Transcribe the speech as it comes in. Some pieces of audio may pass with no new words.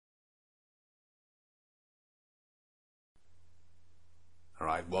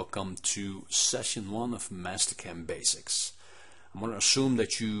Alright, welcome to session 1 of Mastercam Basics. I'm going to assume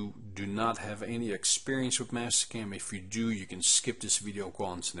that you do not have any experience with Mastercam. If you do, you can skip this video, go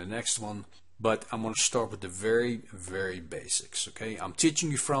on to the next one. But I'm going to start with the very basics. Okay, I'm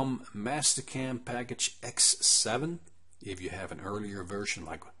teaching you from Mastercam package X7. If you have an earlier version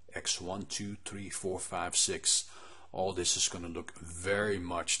like X1, 2, 3, 4, 5, 6, all this is going to look very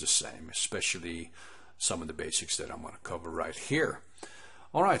much the same, especially some of the basics that I'm going to cover right here.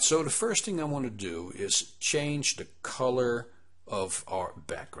 Alright, so the first thing I want to do is change the color of our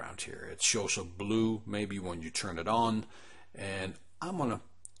background here. It shows a blue maybe when you turn it on, and I'm going to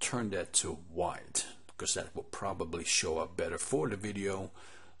turn that to white because that will probably show up better for the video.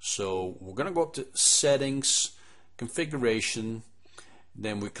 So we're going to go up to settings, configuration,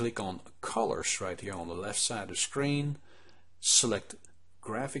 then we click on colors right here on the left side of the screen, select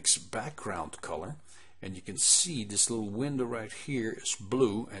graphics background color, and you can see this little window right here is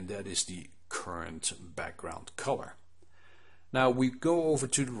blue, and that is the current background color. Now we go over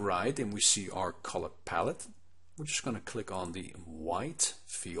to the right and we see our color palette. We're just going to click on the white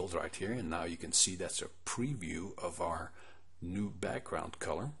field right here, and now you can see that's a preview of our new background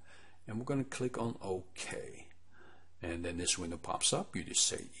color, and we're going to click on OK, and then this window pops up. You just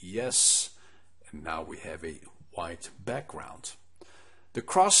say yes, and now we have a white background. The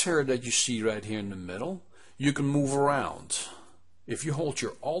crosshair that you see right here in the middle, you can move around. If you hold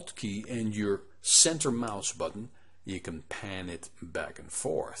your Alt key and your center mouse button, you can pan it back and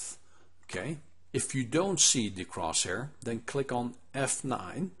forth. Okay? If you don't see the crosshair, then click on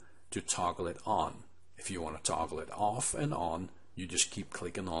F9 to toggle it on. If you want to toggle it off and on, you just keep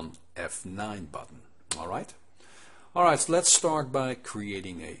clicking on F9 button. Alright? Alright, so let's start by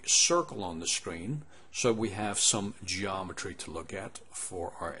creating a circle on the screen so we have some geometry to look at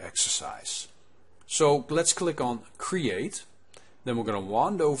for our exercise. So let's click on Create, then we're going to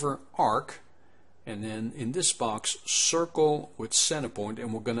wand over Arc, and then in this box Circle with center point,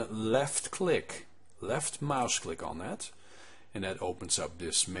 and we're going to left mouse click on that, and that opens up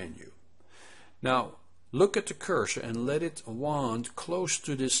this menu. Now look at the cursor and let it wand close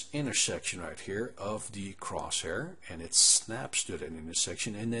to this intersection right here of the crosshair, and it snaps to that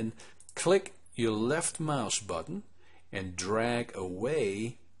intersection, and then click your left mouse button and drag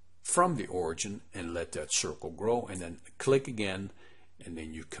away from the origin and let that circle grow, and then click again, and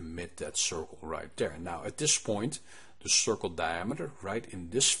then you commit that circle right there. Now at this point the circle diameter right in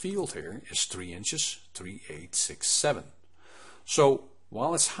this field here is 3 inches, 3.867. So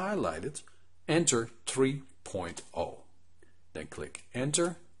while it's highlighted, enter 3.0, then click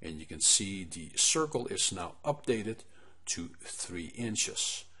enter, and you can see the circle is now updated to 3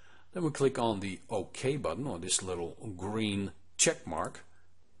 inches. Then we click on the OK button, or this little green check mark.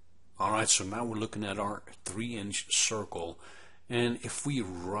 Alright, so now we're looking at our 3-inch circle, and if we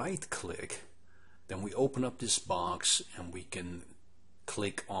right click, then we open up this box and we can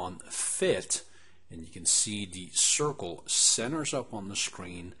click on Fit, and you can see the circle centers up on the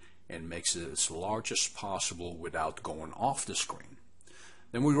screen and makes it as large as possible without going off the screen.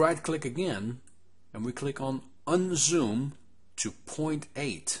 Then we right click again and we click on Unzoom to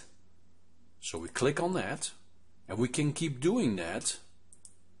 0.8. So we click on that, and we can keep doing that,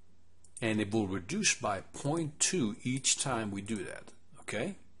 and it will reduce by 0.2 each time we do that.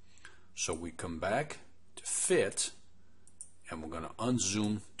 Okay? So we come back to Fit, and we're going to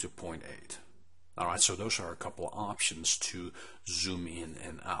unzoom to 0.8. Alright, so those are a couple of options to zoom in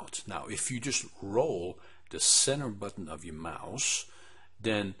and out. Now if you just roll the center button of your mouse,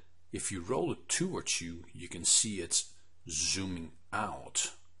 then if you roll it towards you, you can see it's zooming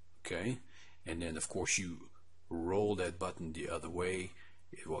out. Okay? And then of course you roll that button the other way,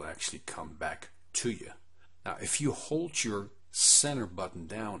 it will actually come back to you. Now if you hold your center button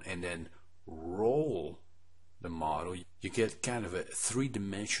down and then roll the model, you get kind of a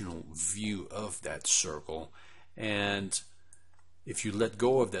three-dimensional view of that circle, and if you let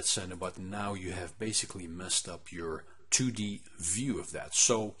go of that center button, now you have basically messed up your 2D view of that.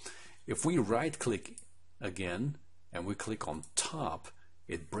 So if we right click again and we click on top,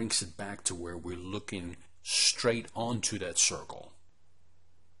 it brings it back to where we're looking straight onto that circle.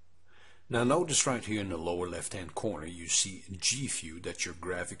 Now notice right here in the lower left hand corner you see G view, that's your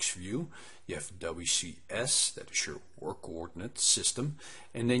graphics view. You have WCS, that is your work coordinate system,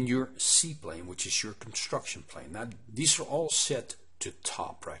 and then your C plane, which is your construction plane. Now these are all set to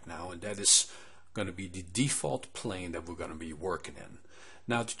top right now, and that is going to be the default plane that we're going to be working in.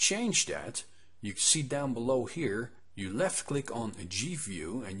 Now to change that, you can see down below here, you left click on a G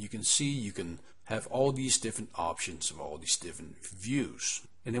view, and you can see you can have all these different options of all these different views.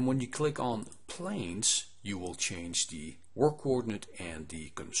 And then when you click on planes, you will change the work coordinate and the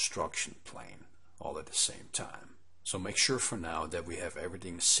construction plane all at the same time. So make sure for now that we have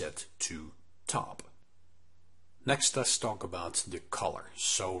everything set to top. Next, let's talk about the color.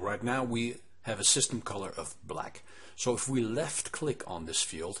 So right now we have a system color of black. So if we left click on this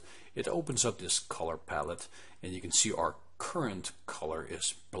field, it opens up this color palette, and you can see our current color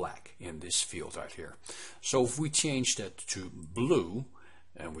is black in this field right here. So if we change that to blue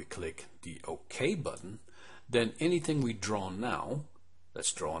and we click the OK button, then anything we draw now,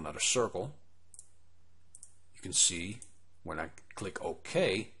 let's draw another circle, you can see when I click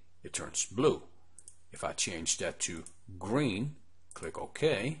OK, it turns blue. If I change that to green, click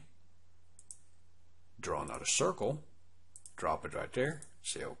OK, draw another circle, drop it right there,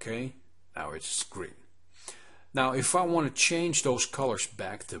 say OK, now it's green. Now if I want to change those colors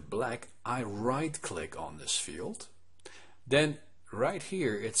back to black, I right click on this field. Then right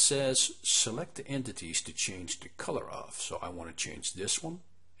here it says select the entities to change the color of. So I want to change this one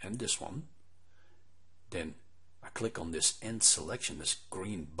and this one. Then I click on this end selection, this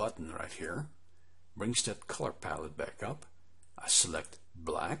green button right here. Brings that color palette back up. I select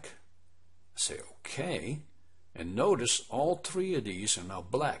black, say OK, and notice all three of these are now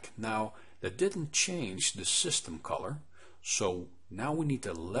black. Now that didn't change the system color, so now we need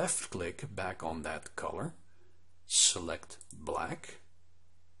to left click back on that color, select black,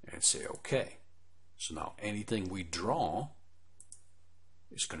 and say OK. So now anything we draw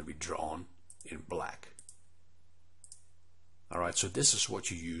is going to be drawn in black. Alright, so this is what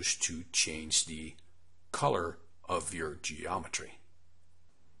you use to change the color of your geometry.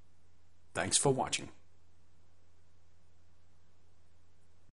 Thanks for watching.